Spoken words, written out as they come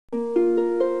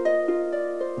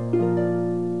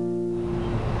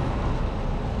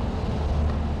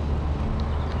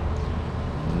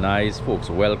Nice folks,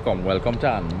 welcome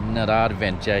to another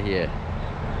adventure here.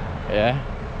 Yeah,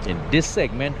 in this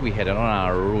segment we headed on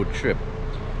our road trip.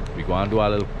 We're going to do a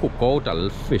little cookout, a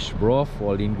little fish broth,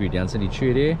 all the ingredients in the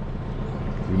tray there.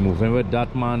 We're moving with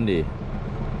that man there,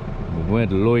 moving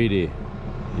with Lloyd there.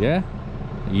 Yeah,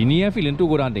 you need feeling too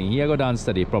good on thing. He go dance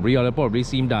today. Probably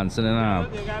see him dancing and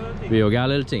we got a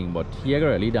little thing, but he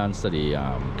go really dance today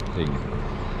thing.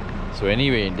 So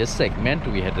anyway, in this segment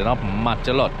we headed up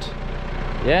Matelot.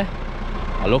 Yeah,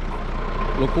 look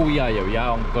who we are here. We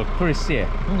are Uncle Chris here.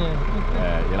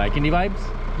 Yeah. You liking the vibes?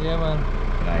 Yeah, man.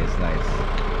 Nice.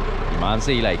 The man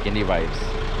say he liking the vibes.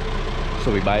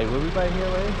 So where we buy here,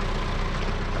 right?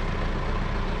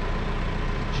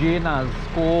 Jane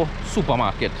Asco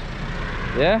Supermarket.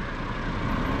 Yeah.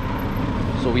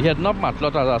 So we heading up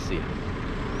Matelot, as I say.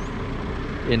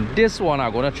 In this one,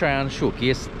 I'm gonna try and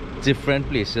showcase different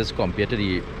places compared to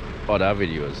the other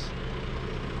videos.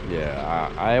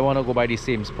 Yeah, I want to go by the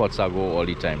same spots I go all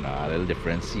the time now. A little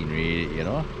different scenery, you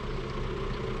know,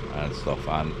 and stuff.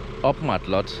 And up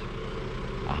Matelot,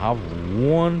 I have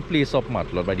one place up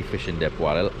Matelot by the fishing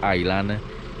depot, a little island.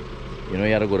 You know,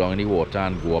 you have to go down in the water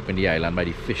and go up in the island by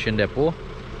the fishing depot.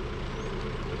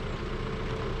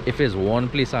 If there's one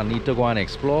place I need to go and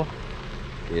explore,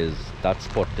 is that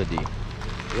spot today.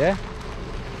 Yeah,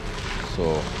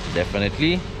 so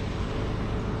definitely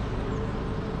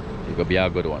it could be a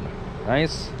good one.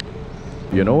 Nice.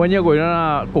 You know, when you're going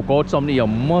to cook out something, you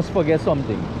must forget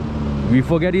something. We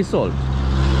forget the salt.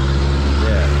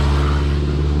 Yeah.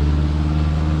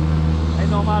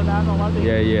 Normal.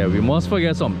 Yeah, we must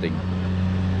forget something.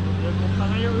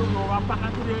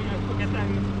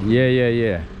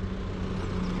 Yeah.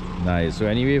 Nice. So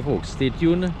anyway folks, stay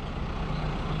tuned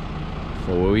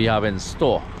for what we have in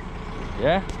store.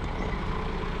 Yeah.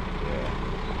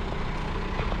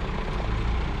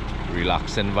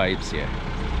 Relaxing vibes here.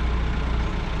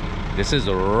 This is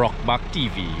Rockback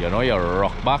TV. You know, your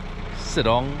Rockback, sit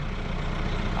down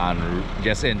and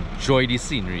just enjoy the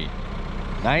scenery.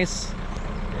 Nice.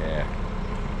 Yeah.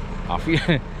 I feel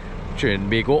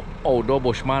Trinbago Outdoor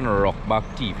Bushman Rockback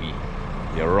TV.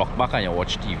 You rock back and you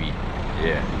watch TV.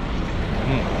 Yeah.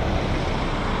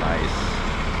 Nice.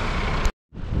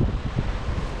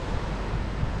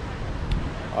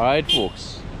 Alright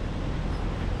folks.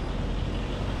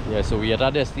 Yeah, so we at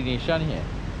our destination here.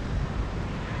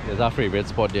 There's our favorite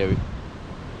spot there.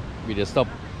 We just stop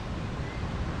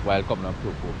while coming up to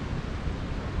Coco.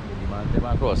 The man came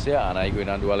across here and I'm going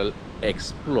to do a little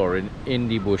exploring in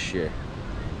the bush here.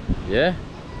 Yeah?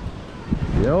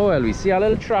 You know, well, we see a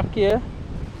little track here.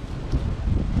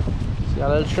 See a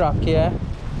little track here.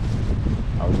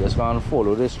 And we just going to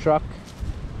follow this track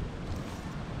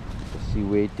to see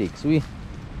where it takes we.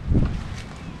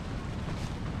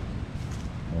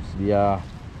 Yeah.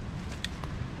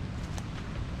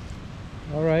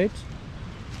 All right.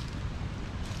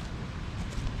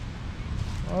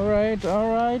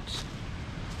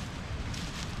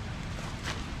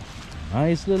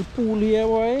 Nice little pool here,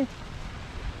 boy.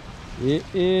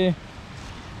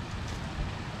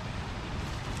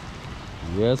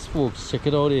 Yes, folks, check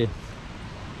it out here.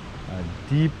 A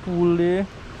deep pool there.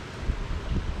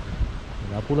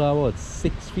 That pool about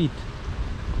 6 feet.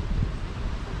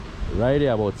 Right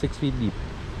there, about 6 feet deep.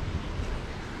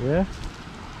 Yeah.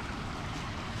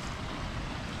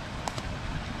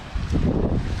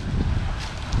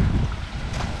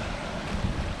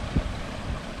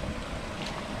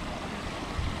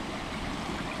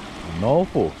 Now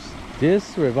folks,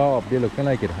 this river up there looking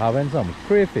like it having some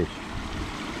crayfish.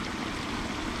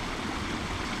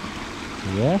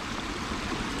 Yeah.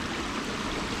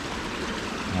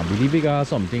 I believe we got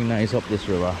something nice up this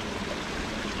river.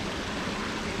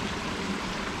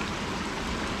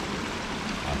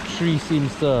 Tree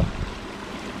seems to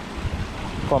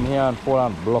come here and fall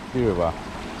and block the river.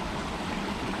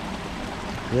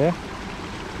 Yeah.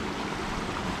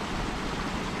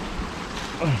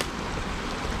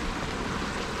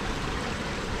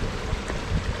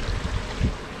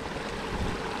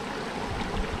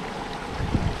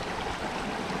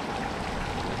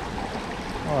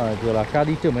 Alright, well I can't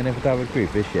determine if it have a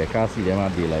crayfish here. I can't see them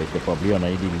at daylight. They're probably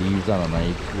underneath the leaves and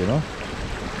underneath, you know.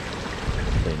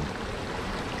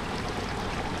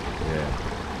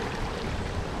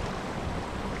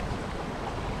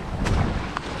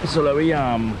 So let me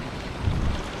go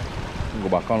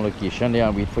back on location there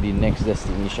and wait for the next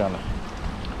destination.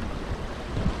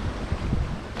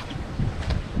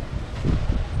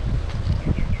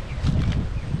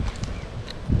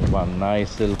 We have a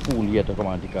nice little pool here to come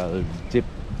and take a little dip.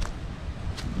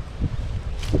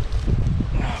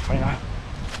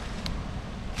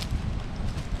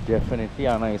 Definitely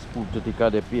a nice pool to take a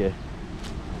dip here.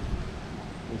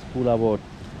 This pool about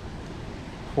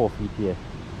 4 feet here.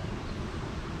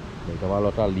 They have a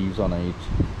lot of leaves on it.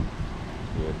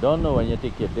 You don't know when you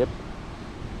take your dip.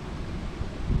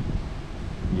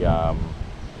 Yeah,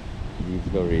 leaves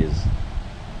go raise.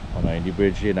 On the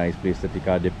bridge here, nice place to take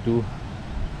a dip too.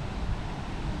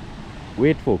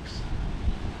 Wait folks,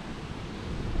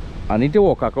 I need to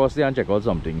walk across there and check out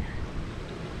something.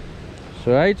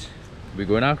 So right, we're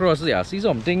going across there. I see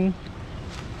something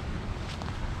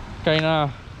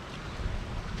kinda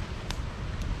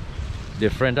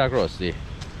different across there.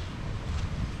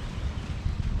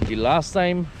 The last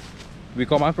time we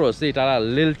come across there, it had a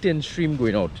little thin stream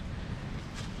going out.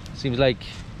 Seems like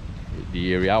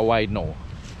the area wide now.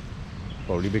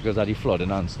 Probably because of the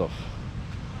flooding and stuff.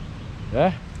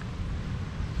 Yeah?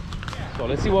 So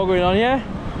let's see what's going on here.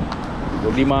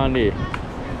 Boogeyman there.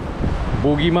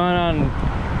 Boogeyman and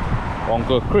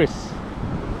Uncle Chris.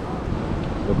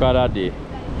 Look at that day.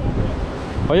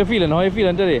 How you feeling? How you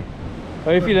feeling today?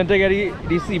 How you feeling to get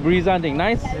the sea breeze and thing?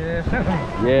 Nice?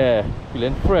 Yeah. Yeah,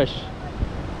 feeling fresh.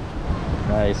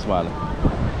 Nice man.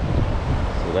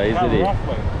 So that is the day.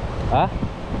 Huh?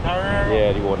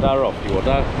 Yeah, the water rough. The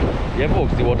water, yeah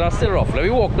folks, the water still rough. Let me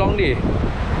walk down there.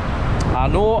 I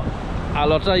know a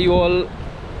lot of you all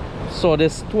saw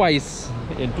this twice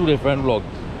in 2 different vlogs.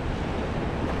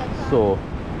 So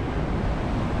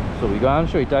we're gonna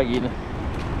show it again.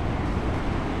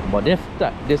 But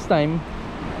this time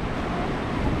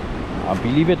I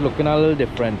believe it looking a little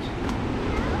different.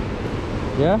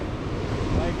 Yeah?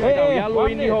 Hey, hello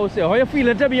in the house here. How you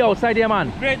feeling to be outside here,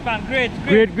 man? Great, man. Great.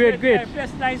 Great.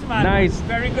 Yes, nice, man. Nice.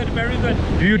 Very good, very good.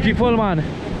 Beautiful, man.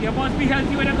 You must be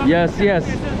healthy when you come. Yes.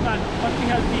 Places, man. Must be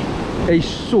healthy. Hey,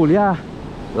 so yeah.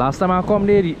 Last time I come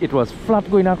there, it was flat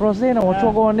going across there. Now what's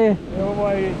going on there? Yeah,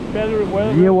 boy.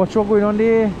 Well, Yeah, what's going on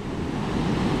there?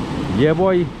 Yeah,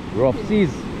 boy. Rough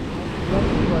seas.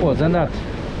 Wasn't that?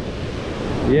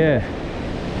 Yeah.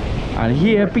 And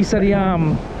here, piece of the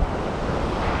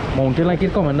mountain like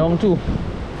it coming down too.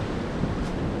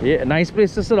 Yeah, nice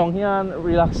place to sit down here and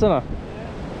relax, huh?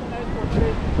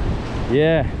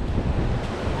 Yeah.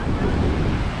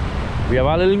 We have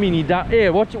a little mini dam. Hey,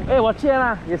 watch here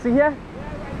now. You see here?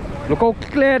 Look how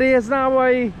clear it is now,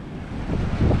 boy.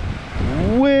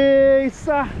 Way,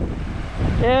 sir.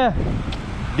 Yeah.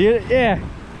 Yeah.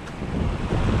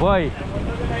 Boy.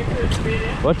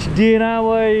 Watch there now,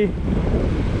 boy.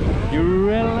 You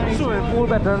real nice swimming pool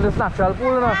better than this natural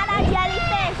pool, you know?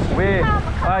 Jellyfish. Wait.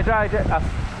 Alright.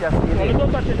 Yes,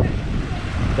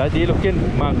 that they looking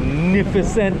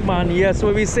magnificent, man. Yes,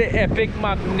 when we say epic,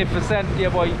 magnificent, yeah,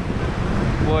 boy.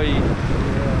 Yeah.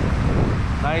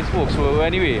 Nice folks. So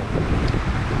anyway,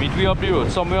 meet we up the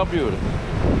road, somewhere up the road.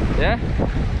 Yeah.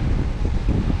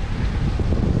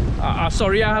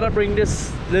 Sorry, I had to bring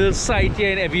this little site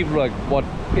here in every vlog, but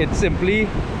it's simply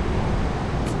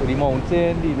the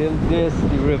mountain, the little this,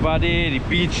 the river there, the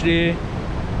beach there.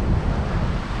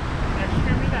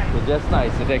 Extremely nice. It's just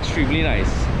nice. It's extremely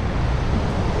nice.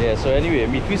 Yeah, so anyway,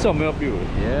 meet me somewhere up the road.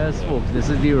 Yes, folks, this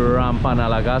is the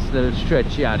Rampanalagas little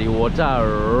stretch here. The water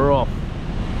rough.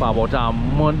 For about a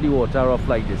month, the water rough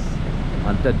like this.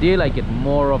 And today, like it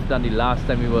more rough than the last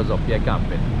time we was up here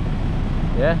camping.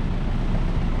 Yeah?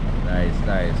 Nice.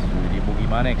 The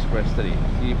Boogeyman Express today.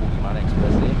 See the Boogeyman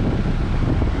Express there?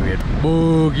 Great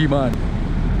Boogeyman.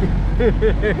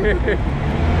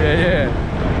 Yeah.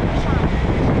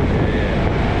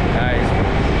 Nice.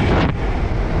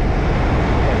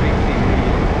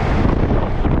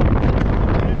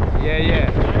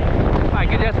 Yeah. I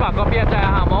can just park up here at a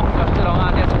hammock, just sit down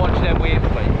and just watch them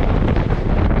waves, like.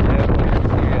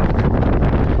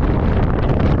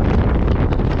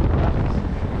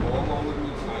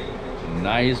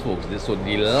 Nice, folks. So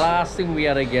the last thing we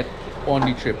had to get on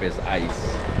the trip is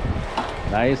ice.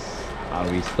 Nice.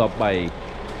 And we stopped by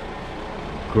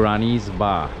Granny's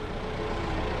Bar,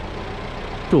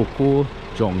 Toko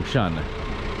Junction.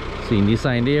 Seeing the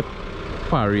sign there,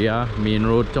 Paria Main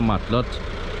Road to Matelot,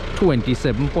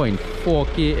 27.4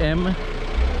 km,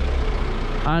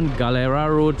 and Galera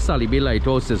Road Salibi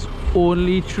Lighthouse is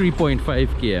only 3.5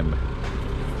 km.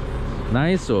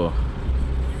 Nice. So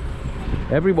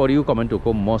everybody who come in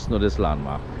Toko must know this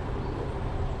landmark.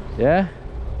 Yeah.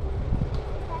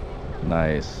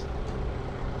 Nice.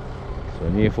 So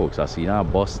anyway, folks, I seen a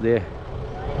bus there,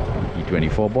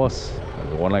 E24 bus.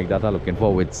 The one like that I'm looking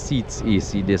for, with seats,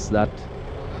 AC, this, that.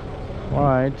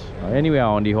 Alright. Anyway,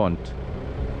 I'm on the hunt.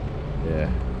 Yeah.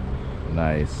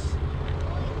 Nice.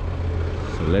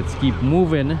 So let's keep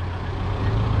moving.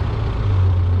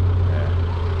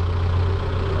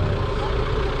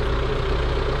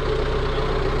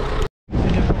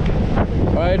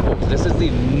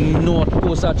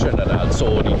 coast of Trinidad,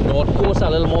 so the north coast a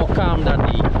little more calm than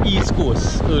the east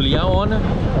coast earlier on.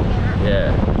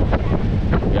 Yeah,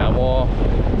 we have more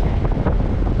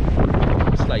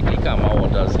slightly calmer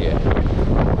waters here.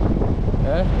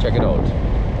 Yeah, check it out.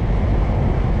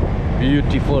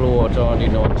 Beautiful water on the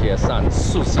north here, San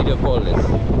Susi they call this.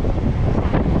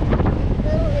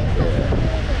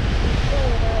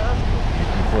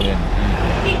 Yeah. Beautiful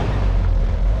indeed.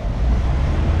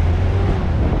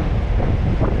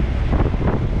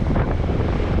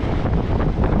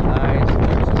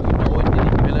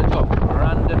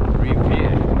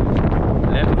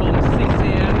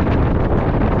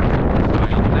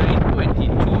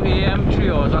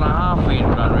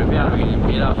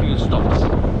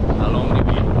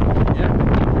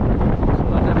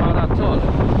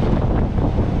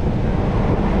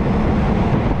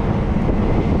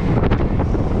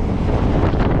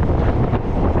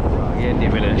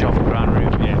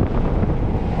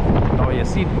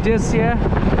 This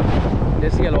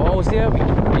yellow house here, we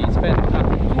spent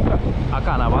a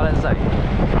carnival inside.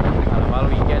 Carnival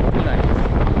weekend, 2 nights.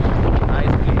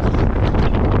 Nice place.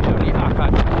 We have the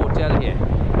Akachi Hotel here.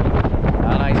 A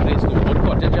nice place to put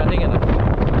cottage, I think, in it.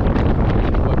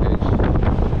 Cottage.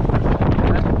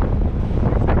 Yeah.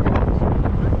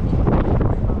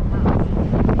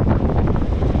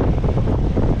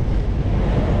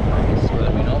 Nice.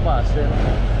 Well, we know Boston.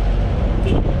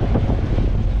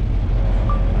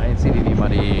 See the name of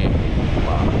the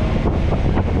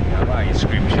ice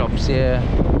cream shops here,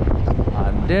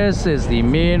 and this is the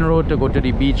main road to go to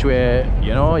the beach where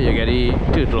you know you get the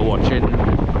turtle watching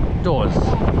tours.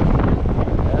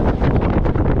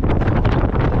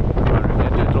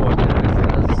 Turtle watching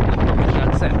visitors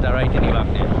information center right in the back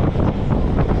there.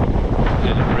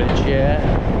 Little bridge here.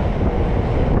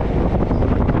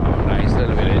 Oh, nice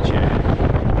little village here.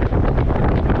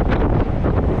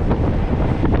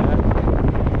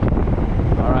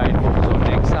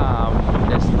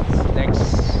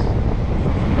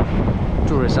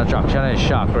 Attraction is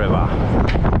Shark River,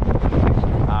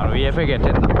 and we are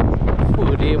forgetting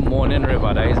Friday morning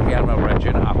river. That is me and my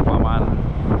brethren Aquaman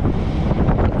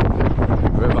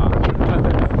River.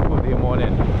 Friday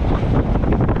morning.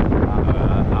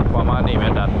 Aquaman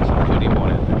named that Friday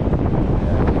morning.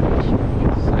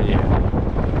 So yeah.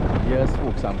 Yes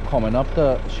folks, I'm coming up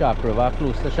to Shark River.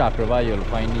 Close to Shark River you'll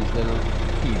find these little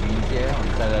TVs here on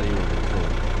the side of the road. So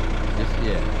this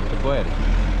so go ahead.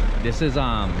 This is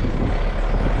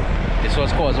this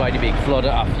was caused by the big flood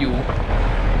a few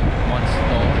months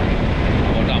now,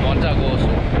 about a month ago, so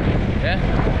yeah,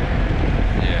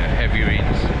 heavy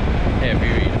rains,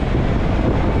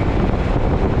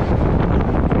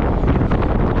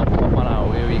 up and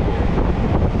away we go.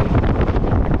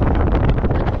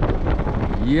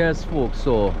 Yes folks,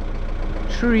 so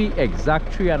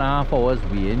exact 3.5 hours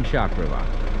we in Shark River.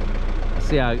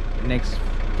 Say our next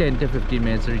 10 to 15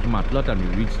 minutes to reach Matelot and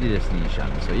we reach the destination.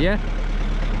 So yeah,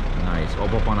 nice,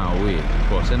 up on our way,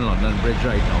 crossing London Bridge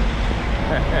right now.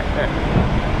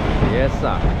 Yes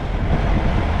sir.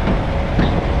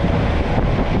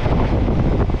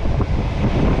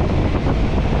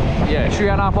 Yeah,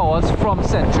 3.5 hours from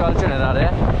central Trinidad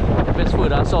there. If it's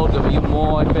further south it'll be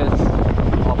more, if it's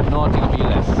up north it'll be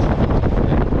less.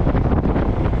 Yeah.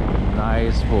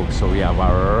 Nice folks, so we have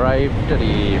arrived to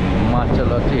the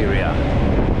matelot area.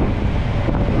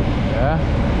 Yeah.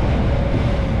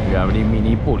 We have the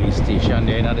mini police station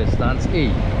there in the distance.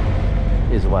 Hey,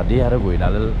 is what they are going, a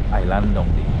little island down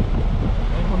there.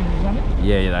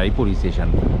 Yeah, the police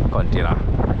station container.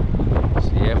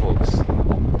 So yeah folks,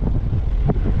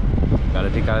 gotta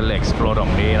take a little explore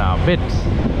down there in a bit.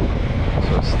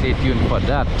 So stay tuned for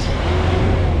that.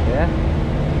 Yeah.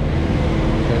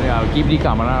 So I'll keep the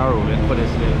camera rolling for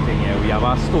this little thing here. We have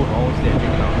a stone house there.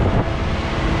 Check it out.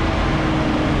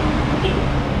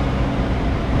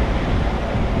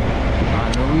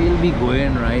 We'll be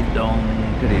going right down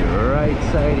to the right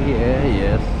side here,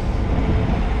 yes.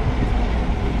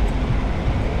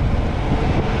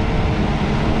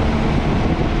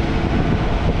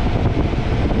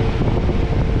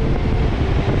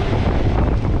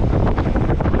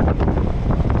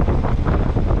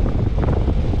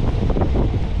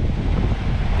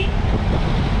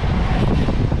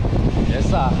 Yes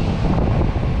sir.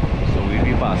 So we'll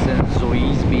be passing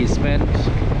Zoe's basement.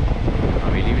 I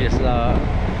believe this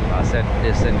I said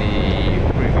this in the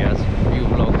previous few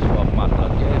vlogs of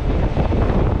Matelot.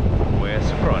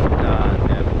 West front and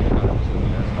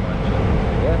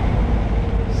yeah.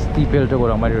 Steep hill to go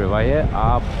down by the river here.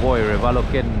 Ah boy, river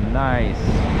looking nice.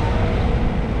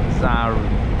 It's our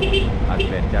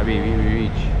adventure baby, we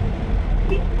reach.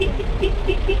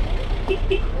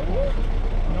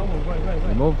 No,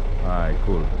 right. Move. Alright,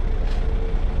 cool.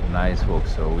 Nice,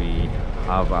 folks. So we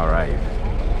have arrived.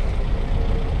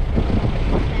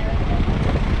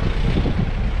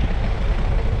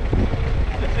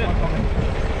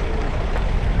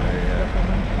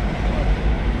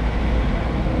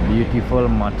 Beautiful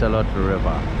Matelot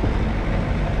River.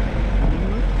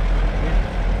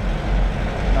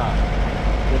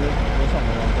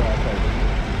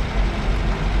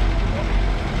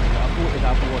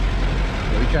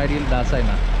 We try the that side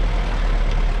now.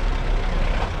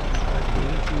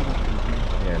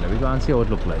 Yeah, let me go and see how it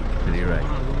look like to the right.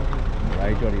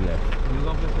 Right or the left.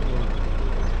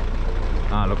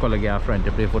 Ah, look like our friend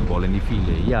to play football in the field.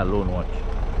 Yeah, alone watch.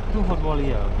 Two football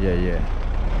here. Yeah.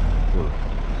 Cool.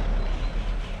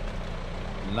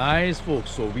 Nice,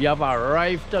 folks. So we have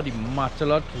arrived at the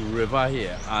Matelot River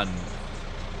here, and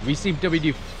we seem to be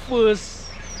the first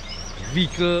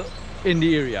vehicle in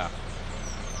the area.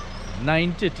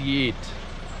 9:38.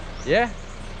 Yeah.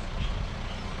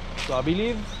 So I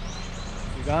believe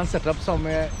we can set up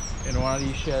somewhere in one of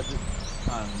these sheds,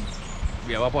 and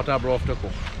we have a pot of broth to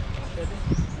cook.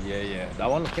 Yeah. That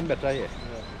one looking better here.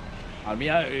 And me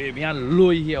and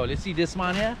Louis here. Let's see this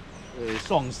man here.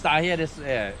 Song star here. This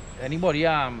anybody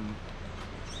man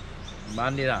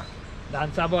there?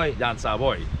 Dancer boy. Dancer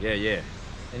boy. Yeah.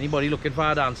 Anybody looking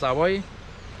for a dancer boy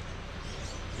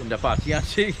in the party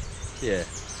actually? Yeah.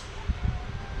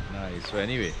 Nice. So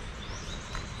anyway,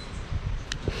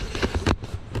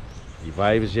 the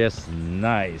vibe is just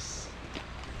nice.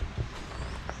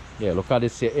 Yeah, look at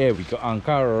this here. We got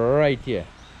anchor right here.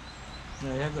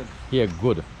 Yeah, good. Here,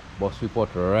 good. Boss report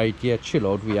right here. Chill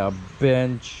out. We have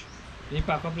bench. You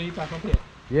pack up here.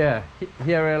 Yeah,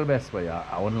 here real best, but yeah,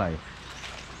 I won't lie.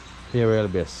 Here real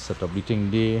best. Set up the thing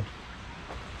there,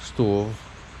 stove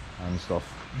and stuff.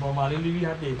 Bob Marley Levy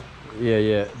hat there.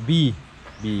 Yeah. B.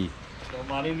 Bob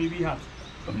Marley Levy hat.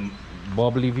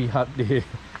 Bob Levy hat there.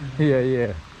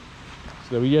 Yeah.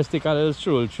 So we just take a little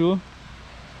stroll through.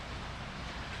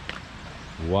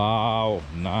 Wow,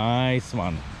 nice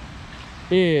man.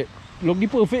 Hey, look the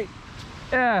perfect.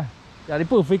 Yeah, the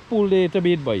perfect pool there to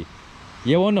be boy.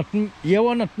 You want nothing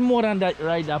more than that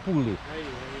right that pool there.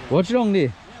 What's wrong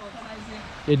there?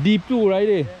 A deep too right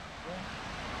there.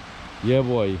 Yeah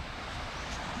boy.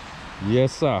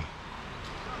 Yes sir.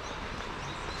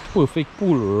 Perfect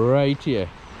pool right here.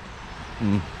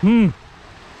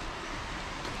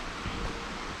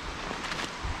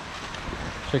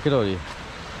 Check it out here.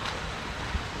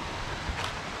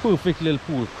 Perfect little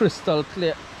pool, crystal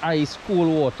clear, ice cold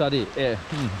water there.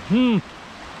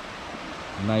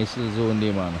 Nice little zone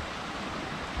there, man.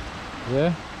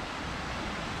 Yeah.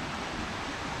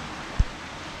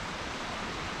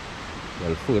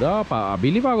 Well, further up, I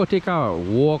believe I go take a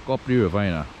walk up the river,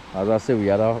 you know. As I say, we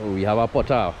have a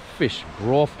pot of fish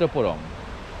broth to put on.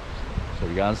 So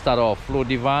we can start off, float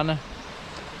the van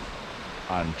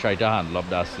and try to handle up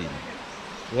that scene.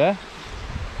 Yeah?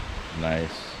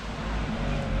 Nice.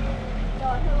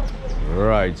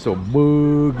 Right, so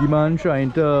Boogeyman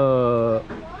trying to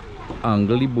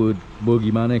angle the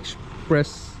Boogeyman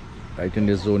Express right in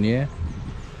this zone here.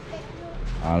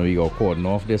 And we got cordon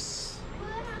off this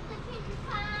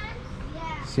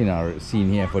scene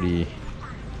here for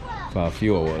a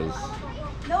few hours.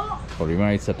 But we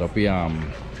might set up a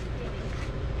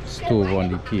stove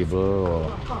on the table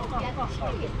or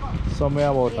somewhere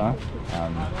about that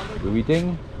and do we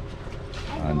think,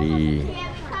 and the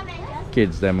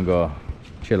kids them go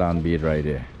chill and beat right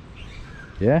there.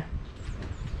 Yeah.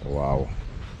 Wow,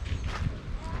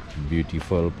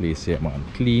 beautiful place here, man.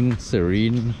 Clean,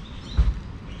 serene.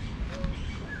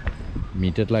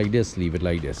 Meet it like this, leave it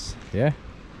like this. Yeah,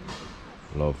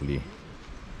 lovely.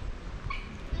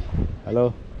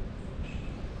 Hello.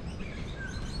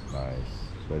 Nice.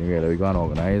 So anyway, let me go and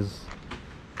organize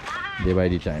day by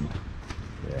the time.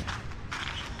 Yeah.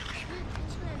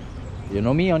 You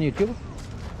know me on YouTube?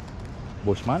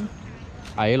 Bushman?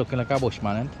 Are you looking like a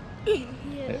bushman?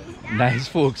 Yeah. Nice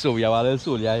folks. So we have a little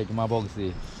soul here. Come on, box.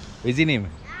 What's his name?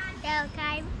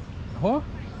 Delkai. Huh?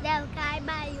 Delkai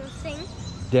Biosing.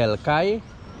 Delkai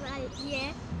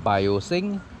Yeah.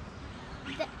 Biosing.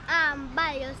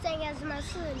 Biosing is my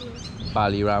surname.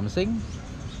 Baliram Singh.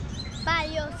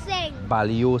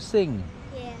 Biosing. Singh.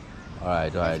 Yeah.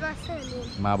 Alright. That's my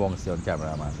surname. My box on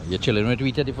camera, man. You're chilling with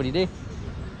Tweeted for the day?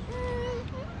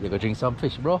 You go drink some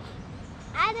fish, bro?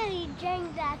 I don't eat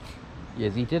drink that.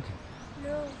 Yes, eat it?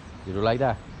 No. You don't like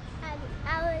that?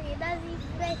 I will eat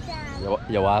fish.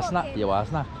 You want a snack? You want a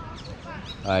snack?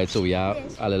 Alright, so we have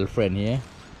a little friend here.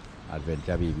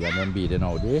 Adventure baby and them bathing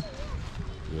out there.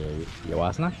 Yeah, you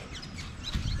want a snack?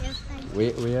 Yes, thank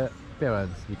you. Where your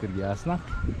parents? You could get a snack?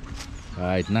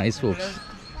 Alright, nice folks.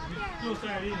 Close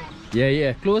already.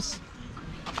 Yeah, close.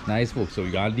 Nice folks. So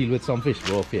we gotta deal with some fish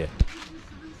broth here.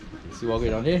 You see what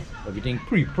going on here? Everything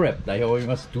pre-prepped. That's how we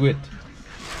must do it.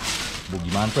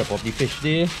 Boogeyman prep up the fish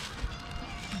there.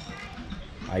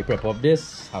 I prep up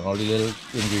this and all the little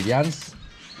ingredients.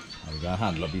 And we're gonna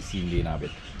handle up the scene there in a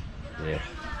bit. Yeah.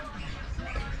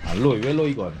 And Loy, where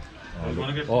Loy gone?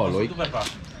 Loy.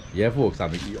 Yeah folks,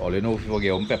 and all you know if you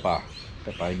forget pepper.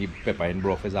 Pepper in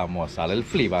broth is a must. A little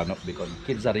flavor no, because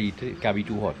kids that eat it can be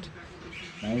too hot.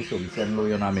 Nice, so we send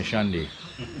Loy on a mission there.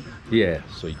 Yeah,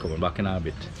 so he coming back in a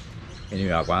bit.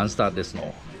 Anyway, I'm going to start this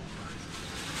now.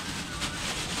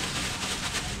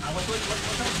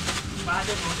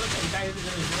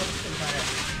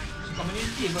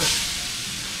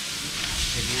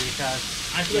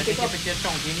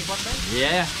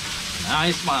 Yeah,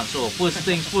 nice man. So first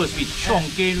things first, we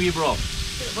chunking we bro.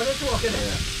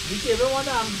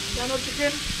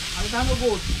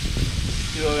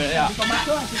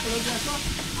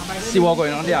 See what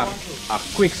going on there? A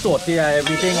quick saute of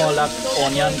everything, all that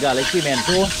onion, garlic,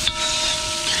 pimento.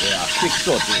 Yeah, quick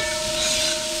saute.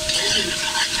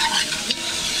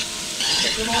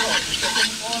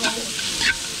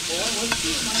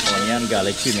 Onion,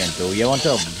 garlic, pimento. You want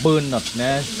to burn not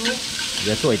nah?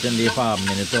 Just wait in there for a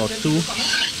minute or two.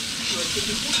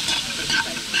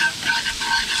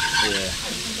 Yeah.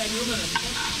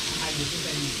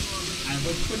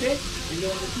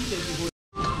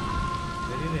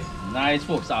 Nice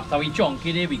folks, after we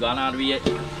chunky it, we gonna add we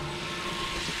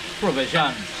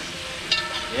provisions.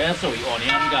 Yeah, so we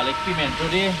onion, garlic, pimento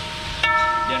there,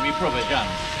 then we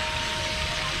provisions.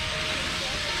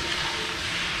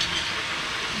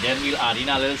 Then we'll add in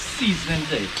a little seasoning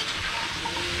to it.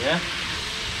 Yeah.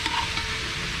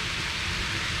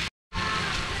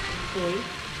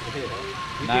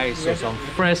 Nice, so some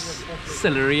fresh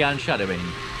celery and shadowing.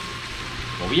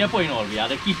 But we are putting all, we have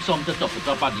to keep some to top it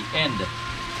up at the end.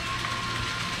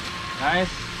 Nice.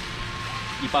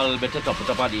 Keep a little bit to top it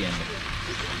up at the end.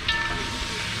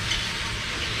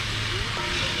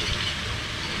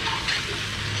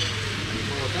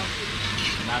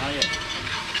 Not yet.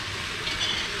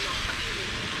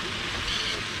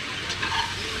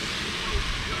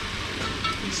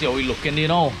 You see how we looking there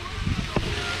now?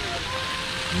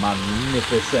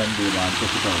 Magnificent, man.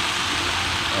 Check it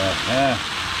out.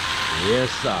 Yes,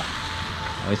 sir.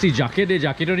 I see jacket. The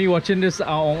jacket only watching this.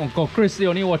 Uncle Chris, they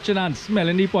only watching and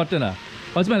smelling the pot.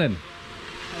 What's smelling?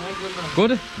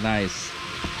 Good? Nice.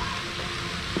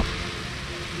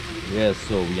 Yes,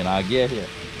 so we're gonna get here.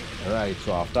 Alright,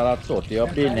 so after that saute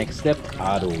up the next step,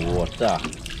 add water.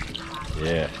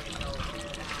 Yeah.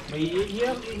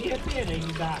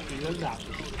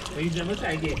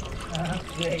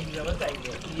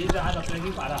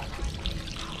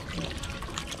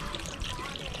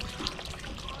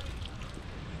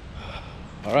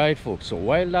 Alright folks, so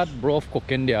while that broth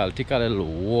cooking there, I'll take a little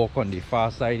walk on the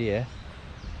far side here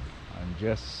and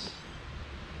just,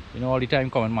 you know, all the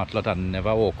time coming matelot and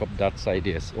never walk up that side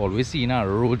here. Always seeing a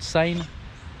road sign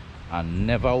and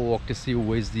never walk to see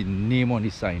where's the name on the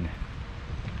sign.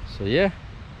 So yeah,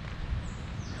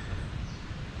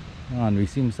 and we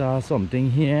seem to have something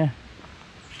here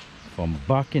from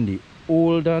back in the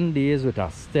olden days with a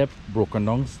step, broken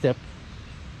down step.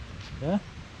 Yeah,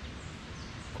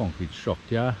 concrete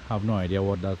structure. Have no idea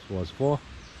what that was for.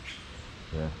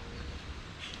 Yeah.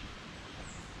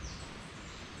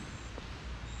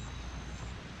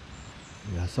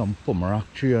 We have some pomerac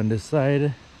tree on this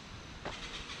side.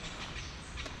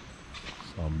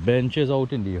 Some benches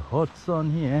out in the hot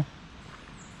sun here.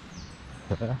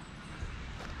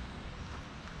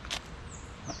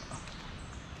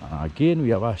 Again, we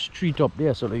have a street up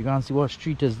there, so you can see what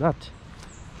street is that.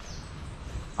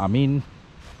 I mean,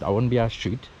 that wouldn't be a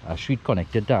street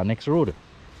connected to our next road.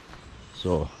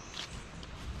 So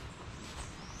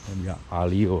then we have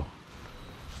Alio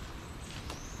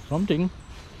something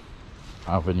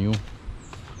avenue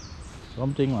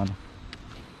something, man.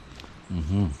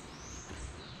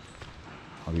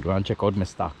 I'll be going to check out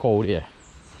Mr. Cow there.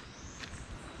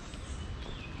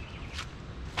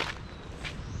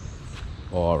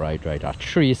 All right, a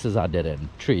trace is a dead end.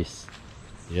 Trace.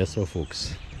 Yes, so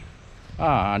folks.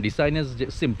 And the sign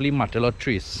is simply matelot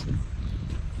trace.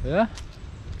 Yeah,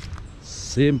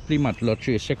 simply matelot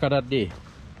trace. Check out that there.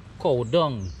 Cow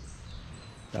dung.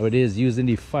 That it is using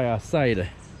the fireside.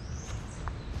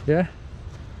 Yeah.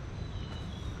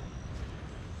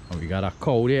 And we got a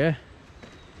cow there.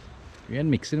 We ain't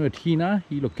mixing with Hina.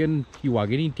 He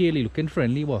wagging his tail. He looking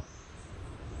friendly, but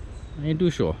I ain't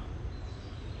too sure.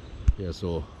 Yeah,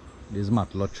 so this is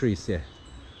matelot trace here.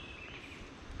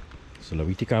 So let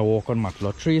me take a walk on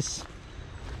matelot trace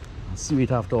Let's see what it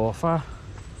have to offer.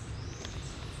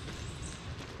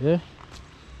 Yeah.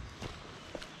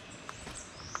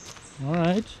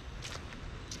 Alright.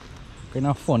 Kind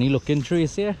of funny looking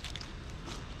trace here.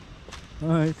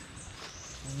 Alright.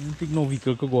 I don't think no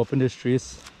vehicle could go up in this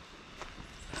trace.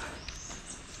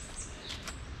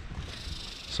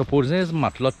 Suppose there's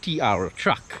matelot TR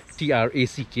track.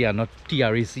 TRACK and not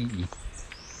TRACE.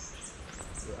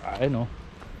 I know.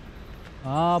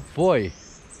 Ah boy.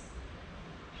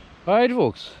 Alright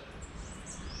folks.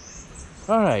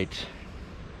 Alright.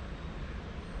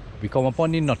 We come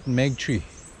upon the nutmeg tree.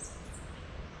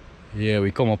 Yeah,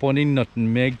 we come upon the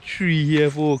nutmeg tree here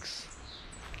folks.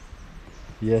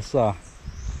 Yes sir.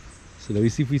 So let me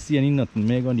see if we see any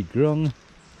nutmeg on the ground.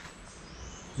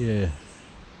 Yeah.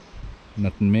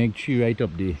 Nutmeg tree right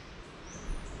up there.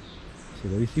 So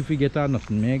let me see if we get our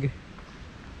nutmeg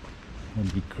on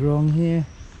the ground here.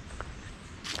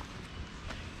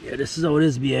 Yeah, this is how it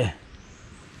is be.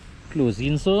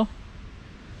 Closing so.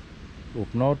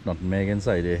 Open out, nutmeg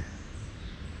inside there.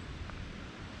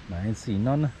 I ain't seen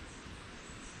none.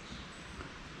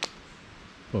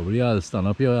 Probably I'll stand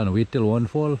up here and wait till one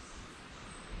fall.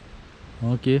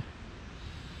 Okay.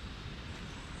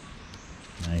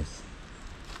 Nice.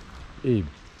 A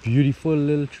beautiful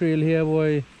little trail here,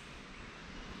 boy.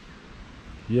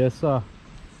 Yes, sir.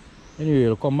 Anyway,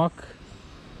 we'll come back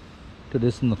to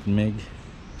this nutmeg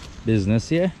business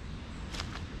here.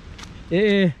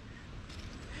 Hey,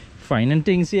 finding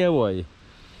things here, boy.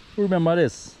 Remember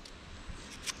this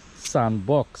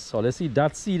sandbox. So let's see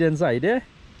that seed inside there.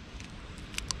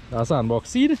 That sandbox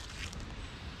seed.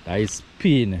 That is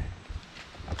pain.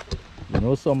 You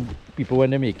know, some people when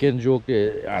they making joke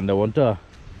and they want to,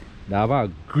 they have a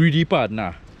greedy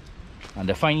partner and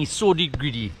they find it so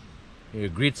greedy. A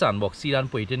great sandbox seed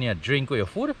and put it in your drink or your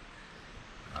food.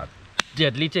 A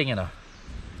deadly thing, you know.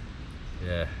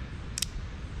 Yeah.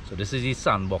 So this is the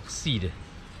sandbox seed.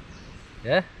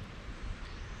 Yeah.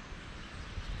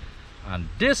 And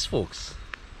this, folks,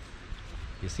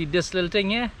 you see this little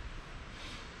thing here?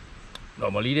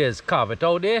 Normally there's carve it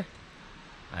out there.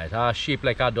 And it has shape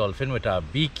like a dolphin with a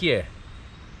beak here.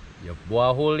 You bore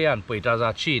a hole here and put it as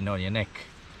a chain on your neck.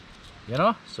 You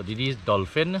know? So this is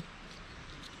dolphin,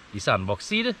 the sandbox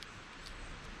seed.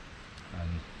 And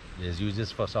there's use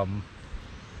this for some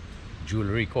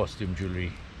jewelry, costume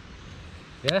jewelry.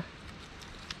 Yeah?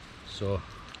 So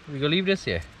we gonna leave this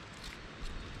here.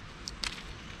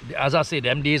 As I say,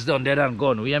 them days done, dead and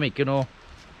gone. We are making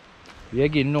we are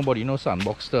getting nobody no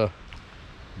sandbox to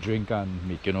drink and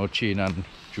making chain and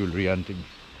jewelry and things.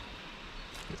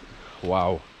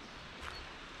 Wow.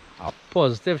 A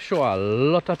positive show. A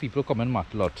lot of people come in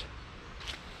Matelot.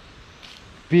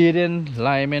 Bathing,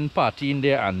 liming, partying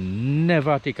there and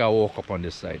never take a walk up on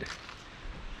this side.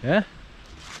 Yeah?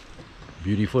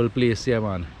 Beautiful place here,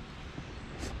 man.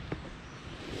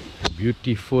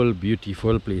 Beautiful,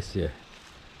 beautiful place here.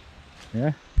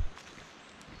 Yeah?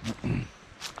 You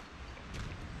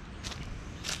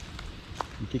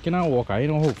taking a walk. I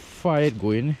don't know how far it's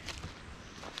going.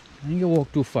 I think you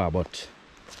walk too far, but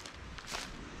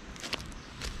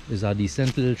it's a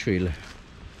decent little trail.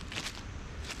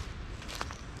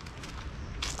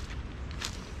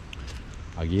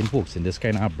 Again, folks, in this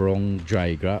kind of brown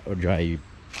dry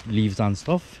leaves and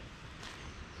stuff,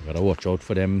 you gotta watch out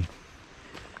for them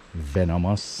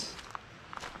venomous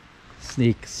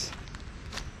snakes.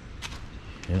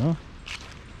 You know,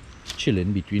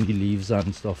 chilling between the leaves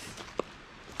and stuff.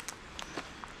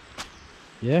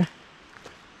 Yeah,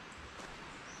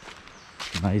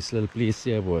 nice little place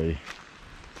here, boy.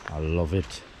 I love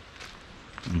it.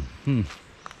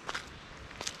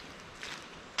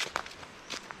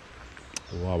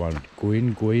 Wow, I'm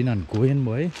going and going,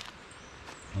 boy.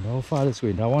 And how far is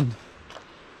going? That one,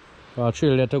 our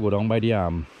trail there to go down by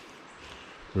the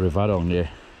river down there.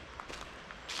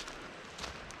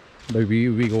 But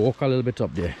we go walk a little bit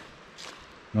up there.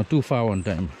 Not too far one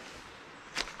time.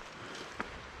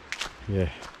 Yeah.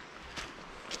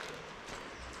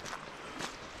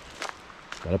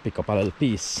 Gotta pick up a little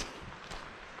piece.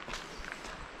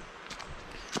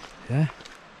 Yeah.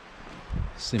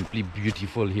 Simply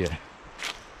beautiful here.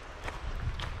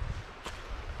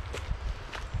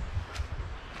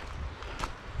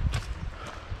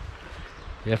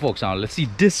 Yeah, folks, now let's see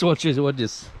this. What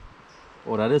this?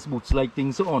 Oh, that is boots like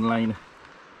things online.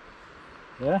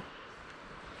 Yeah,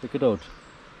 check it out.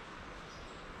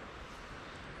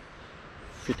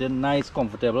 Fitting nice,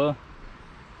 comfortable.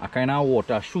 A kind of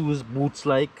water shoes, boots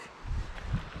like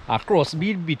a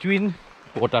crossbreed between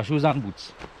water shoes and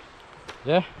boots.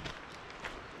 Yeah.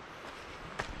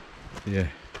 Yeah.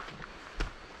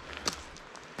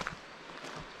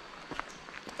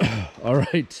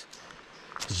 Alright,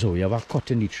 so we have a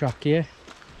cut in the track here.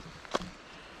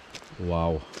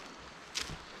 Wow,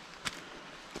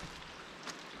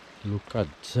 look at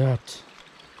that.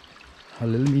 A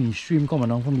little mini stream coming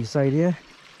down from the side here.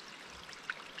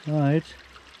 Alright,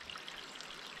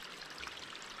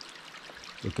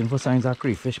 looking for signs of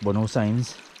crayfish, but no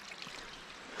signs.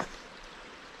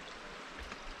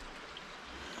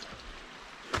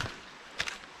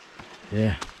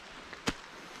 Yeah.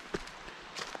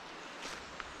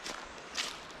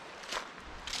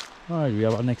 Alright, we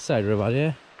have our next side river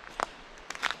there.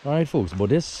 Alright folks, but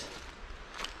this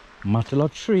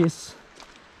matelot trace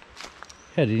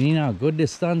heading in a good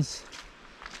distance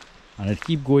and it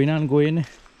keep going and going.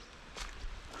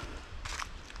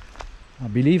 I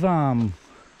believe alright,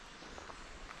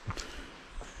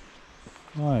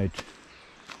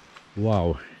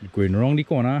 wow, it's going around the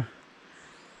corner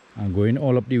and going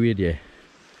all up the way there.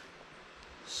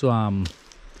 So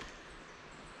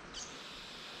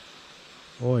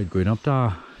oh, it's going up to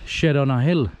a shed on a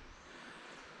hill.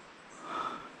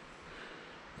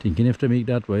 Thinking if to make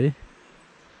that way.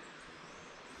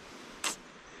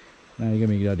 Now you can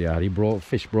make that there, the broth,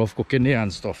 fish broth cooking there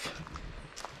and stuff.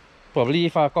 Probably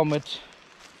if I come with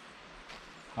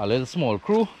a little small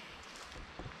crew,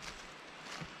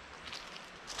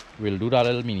 we'll do that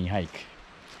little mini hike.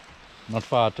 Not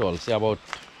far at all, say about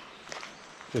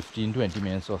 15-20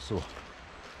 minutes or so.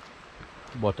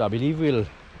 But I believe we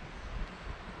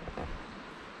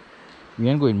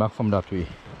ain't going back from that way.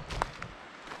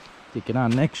 Taking our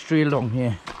next trail down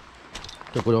here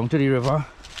to go down to the river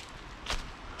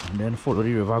and then follow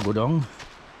the river, go down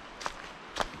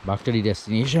back to the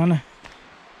destination.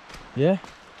 Yeah.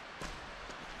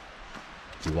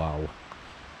 Wow,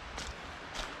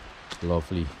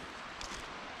 lovely.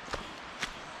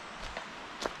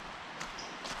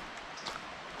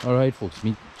 Alright folks,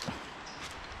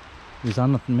 there's a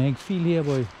nutmeg feel here,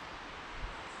 boy.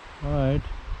 Alright.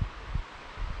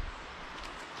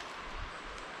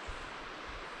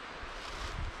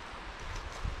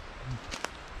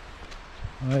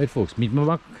 Alright folks, meet me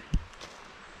back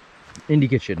in the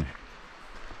kitchen.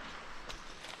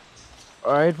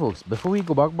 Alright folks, before we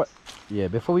go back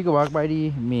by the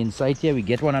main site here, we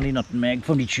get one of the nutmeg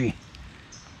from the tree.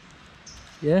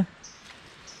 Yeah.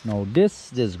 Now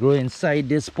this grow inside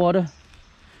this pod.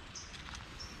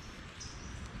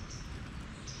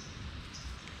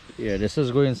 Yeah, this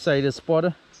is going inside this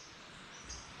pod.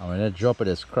 And when I drop it,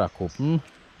 it's crack open.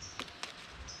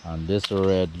 And this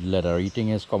red leathery thing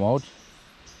is come out.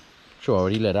 Throw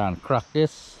out the leather and crack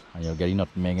this, and you'll get the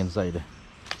nutmeg inside.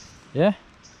 Yeah?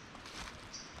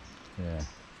 Yeah.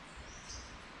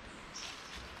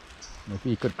 Maybe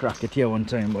you could crack it here one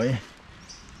time, boy.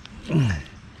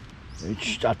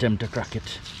 Which attempt to crack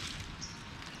it.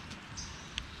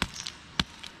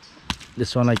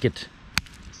 This one like it.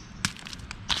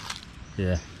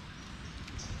 Yeah.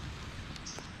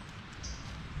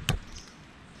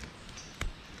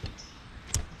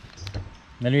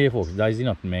 Anyway folks, that is the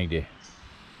nutmeg there.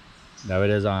 That way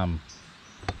there's it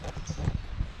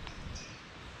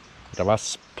have a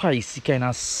spicy kind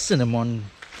of cinnamon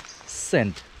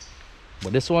scent.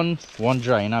 But this one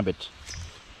dry in a bit.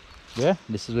 Yeah,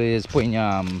 this is where it's putting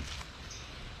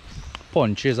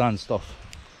punches and stuff.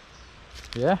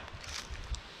 Yeah,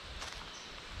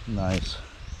 nice.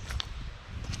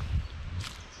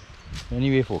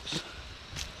 Anyway folks,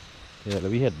 yeah,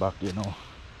 let me head back, you know.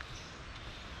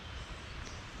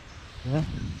 Yeah.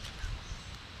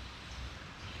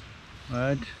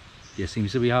 Right, there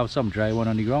seems to be have some dry one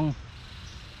on the ground,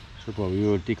 so probably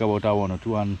we'll take about a 1 or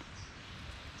 2 and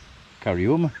carry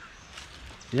home.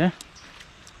 Yeah.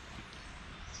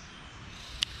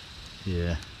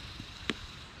 Yeah.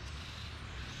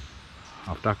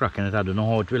 After cracking it, I don't know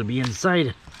how it will be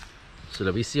inside. So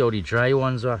let me see how the dry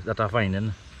ones are that I'm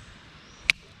finding.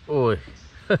 Oh,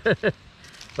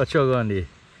 what you going there?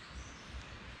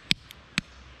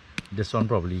 This one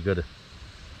probably good.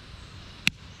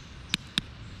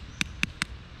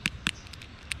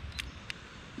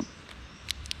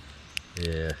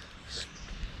 Yeah.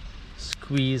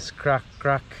 Squeeze, crack,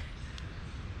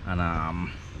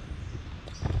 and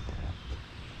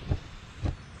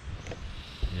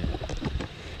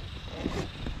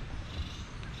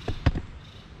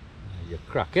you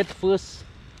crack it first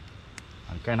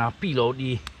and kind of peel out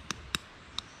the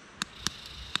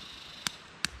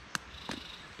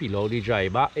dry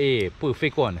back. Hey,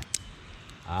 perfect one.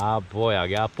 Ah boy, I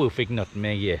got a perfect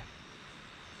nutmeg here.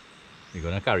 We're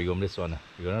gonna carry home this one.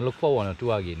 We're gonna look for 1 or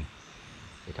 2 again.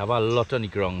 It have a lot on the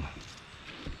ground.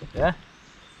 Yeah.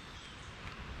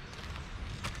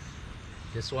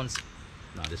 This one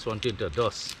turned to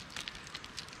dust.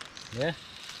 Yeah.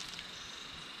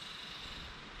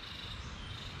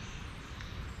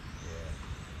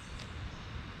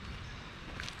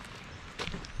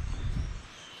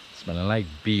 Smelling like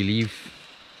bay leaf,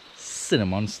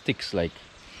 cinnamon sticks like.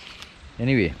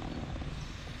 Anyway.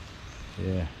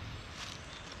 Yeah.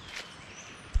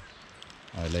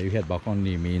 Alright, let you head back on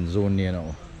the main zone here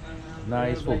now.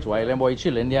 Nice folks, while them boy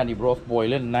chilling there and the broth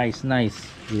boiling, nice.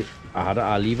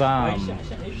 I'll leave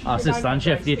assistant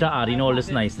chef there to add in all this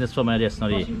niceness for me just now.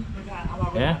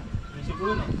 Yeah?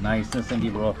 Niceness in the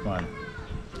broth, man.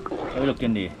 Have a look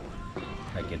in there.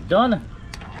 Like it done.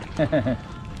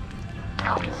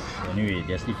 Nice. Anyway,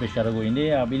 just the fish that go in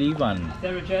there, I believe, and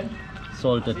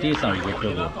salt to taste and we get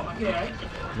to go.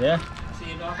 Yeah?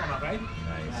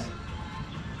 Nice.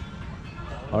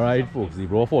 Alright folks, the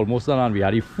broth almost done and we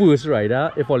had the first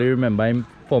rider, if all you remember him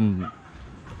from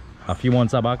a few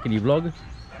months back in the vlog.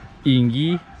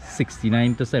 Ingi,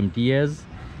 69 to 70 years.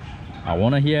 I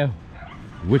want to hear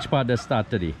which part they start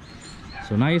today.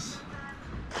 So nice.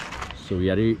 So we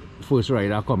had the first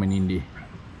rider coming in there.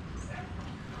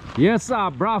 Yes sir,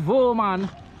 bravo man.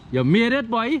 You made it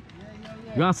boy.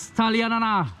 You are stallion and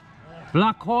a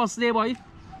black horse there boy.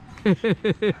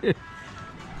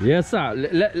 Yes sir.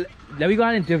 Let me go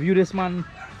and interview this man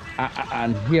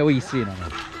and hear what he's saying.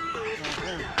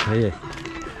 Yeah.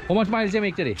 How much miles you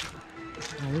make today?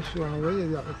 I'm not sure where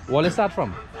you are. Where you start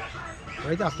from?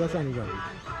 Right after Sandy Grande.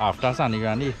 After Sandy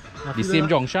Grande? The same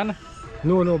junction?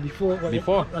 No, before.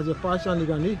 Before? As you pass Sandy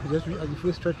Grande, just at the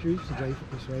first stretch you drive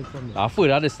right from there.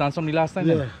 Further distance from the last time?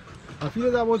 Yeah. Then? I feel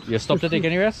it's about You stopped to take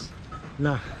any rest?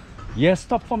 Nah. You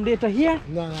stopped from there to here?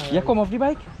 Nah. You come off the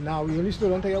bike? Nah, we only slow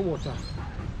down to get water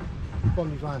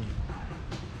from the van.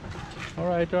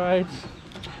 Alright.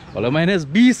 All the man is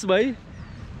beast boy.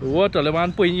 What all the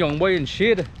man putting young boy in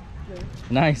shade.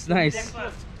 Nice.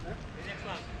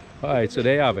 Alright, so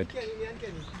there you have it.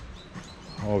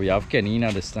 Oh, we have Kenny in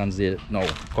at the stands there now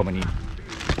coming in.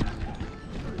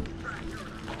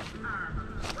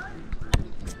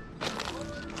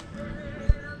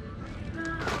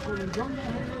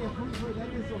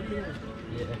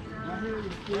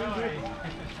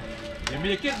 You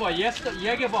make it boy, yes,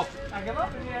 you give up. I give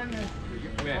up again.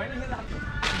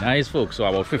 Nice folks, so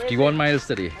about 51 miles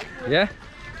today. Yeah?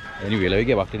 Anyway, let me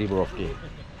get back to the broth day.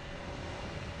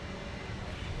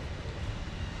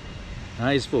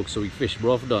 Nice folks, so we fish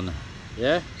broth done.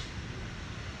 Yeah?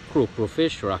 Crow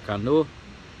fish, rakando.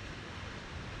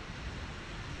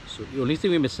 So the only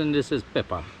thing we're missing this is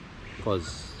pepper.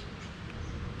 Because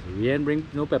we ain't bring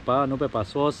no pepper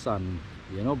sauce, and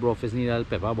you know broth is need a little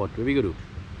pepper, but what we gonna do?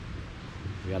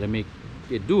 We gotta make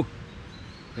it do.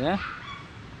 Yeah?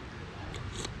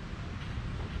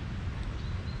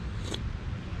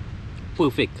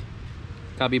 Perfect.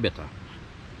 Can be better.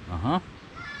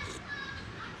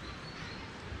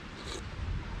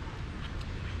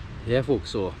 Yeah folks,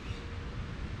 so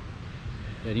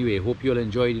anyway, hope you'll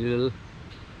enjoy the little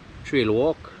trail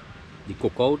walk, the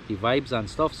cookout, the vibes and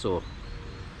stuff. So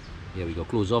yeah, we go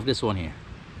close off this one here.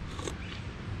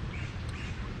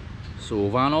 So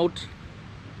over and out,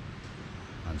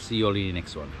 and see you all in the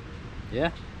next one.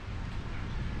 Yeah.